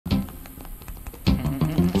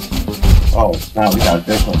Oh, now we got a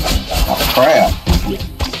different crab.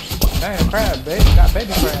 Dang, crab, baby. Got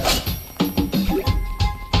baby crab.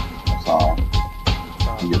 That's all.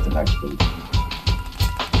 You get the next food.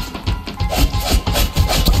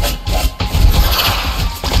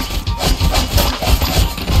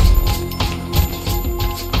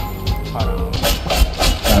 Hold on.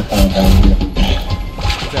 That's all down here.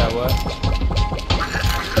 Is that what?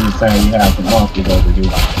 I'm just saying you have some monkeys over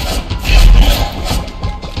here.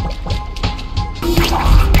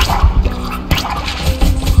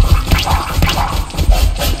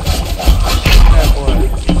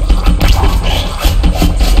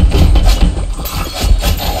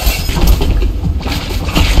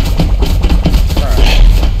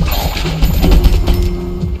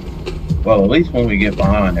 Well, at least when we get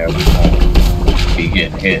behind there, we won't be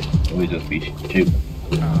getting hit. We just be shooting.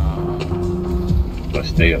 But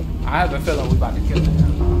still. I have a feeling we about to kill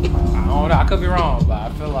him. I don't know. I could be wrong, but I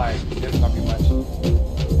feel like this is gonna be much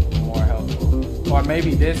more helpful. Or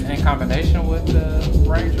maybe this in combination with the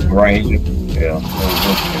Ranger. Ranger, yeah.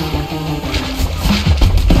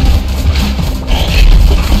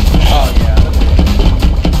 Oh yeah.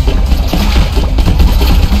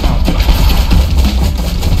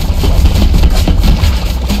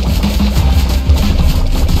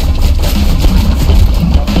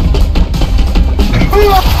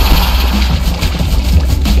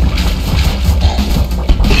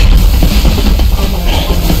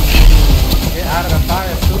 Get out of the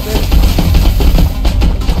fire, stupid.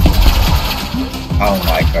 I don't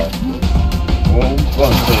like her. Whoa, whoa.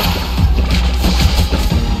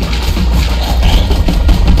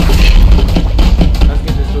 Let's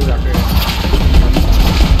get this dude up here.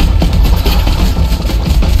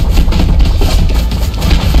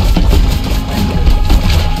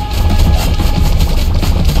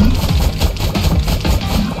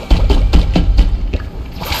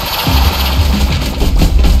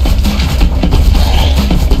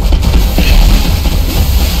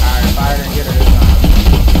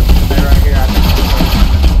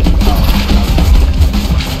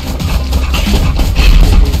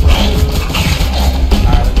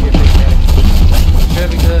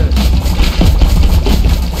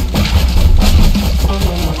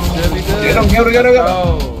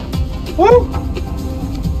 Go. Woo!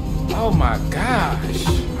 Oh my gosh.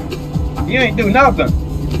 You ain't do nothing.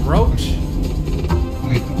 Roach.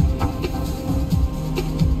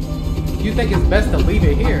 You think it's best to leave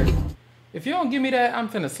it here? If you don't give me that, I'm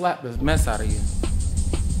finna slap the mess out of you.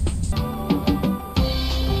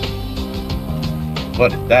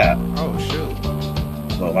 What is that? Oh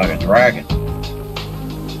shoot. Look like a dragon.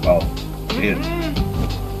 Oh, shit.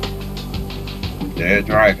 Dead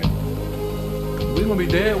dragon. We gonna be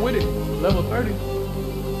dead with it. Level 30.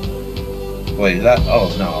 Wait, is that? Oh,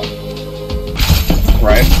 no.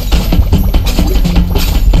 Right.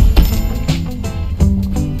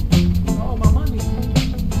 Oh, my money.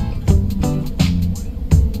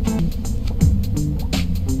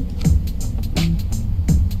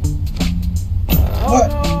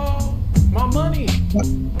 What? Oh, no. My money. What?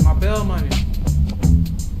 My bail money.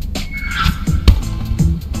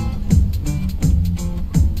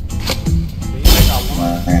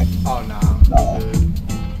 Man. Oh, nah. No.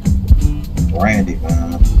 Randy,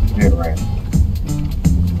 man. Good Randy.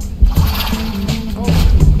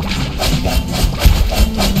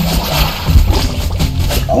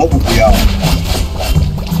 Over for y'all.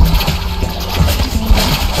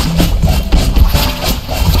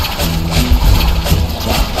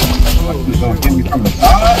 You gonna get me from the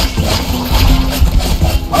side?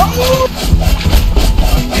 Oh!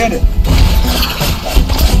 Let's get it.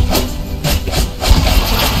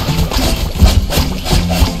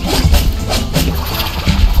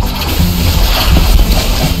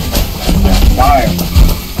 Fire.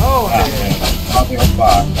 Oh, Ah, man. I'll be on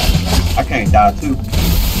fire. I can't die too.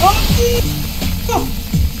 Oh.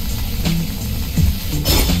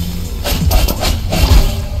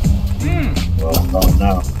 Oh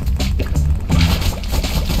no.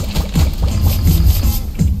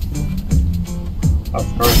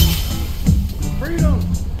 That's great. Freedom.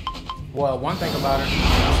 Well, one thing about it, she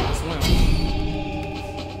can swim.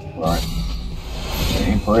 Right. It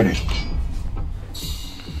ain't pretty.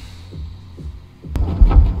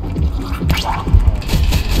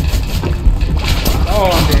 Oh,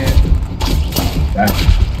 I'm dead. That's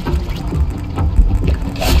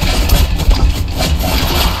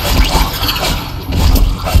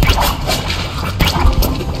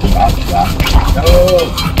no.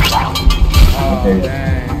 Oh, Okay.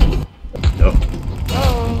 dang. Nope. Oh.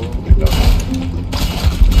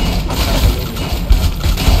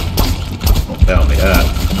 Don't tell me that.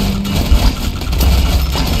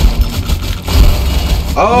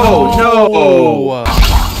 Oh no!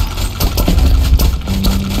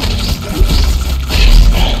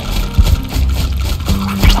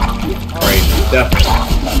 Crazy.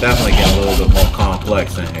 Definitely getting a little bit more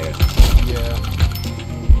complex in here. Yeah.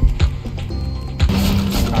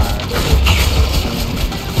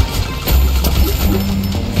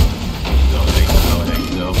 There you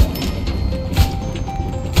go.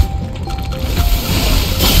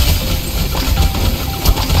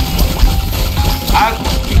 I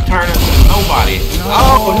keep turning to nobody.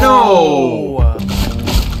 Oh no!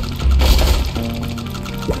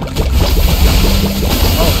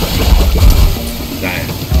 Damn.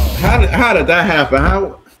 How did that happen?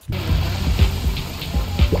 How?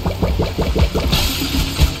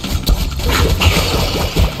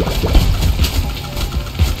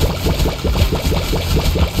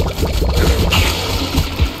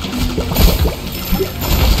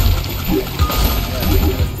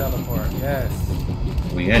 Teleport, yes.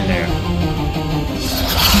 We in there.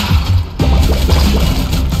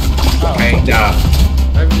 Oh. Ain't die.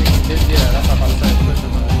 Maybe we can get, yeah, that's what I'm about to say. Push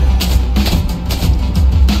him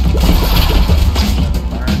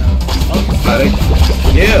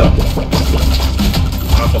Yeah.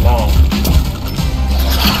 Not for long.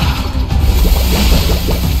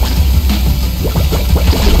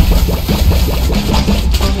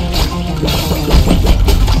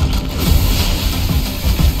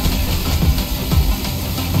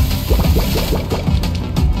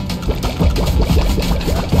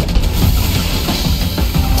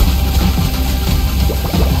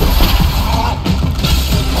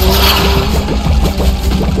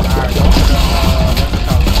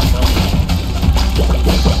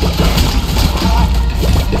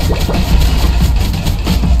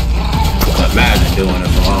 Imagine doing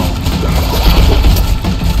it alone.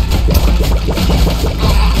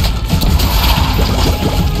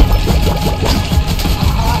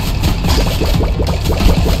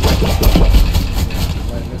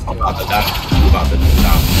 I'm about to die. I'm about to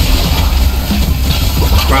die.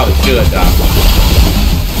 Probably should die.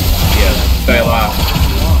 Yeah, stay alive.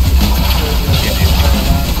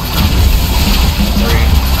 3,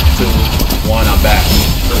 2, 1, I'm back.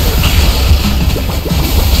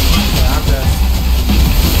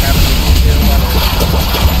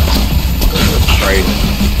 Crazy.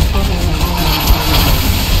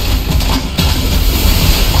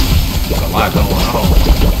 There's a lot going on.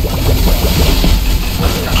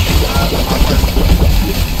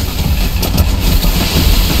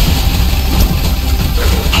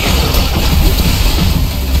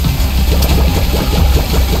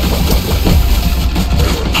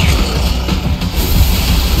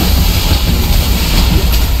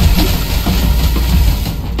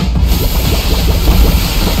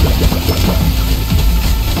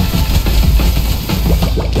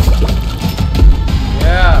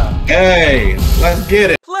 Hey, let's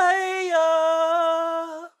get it.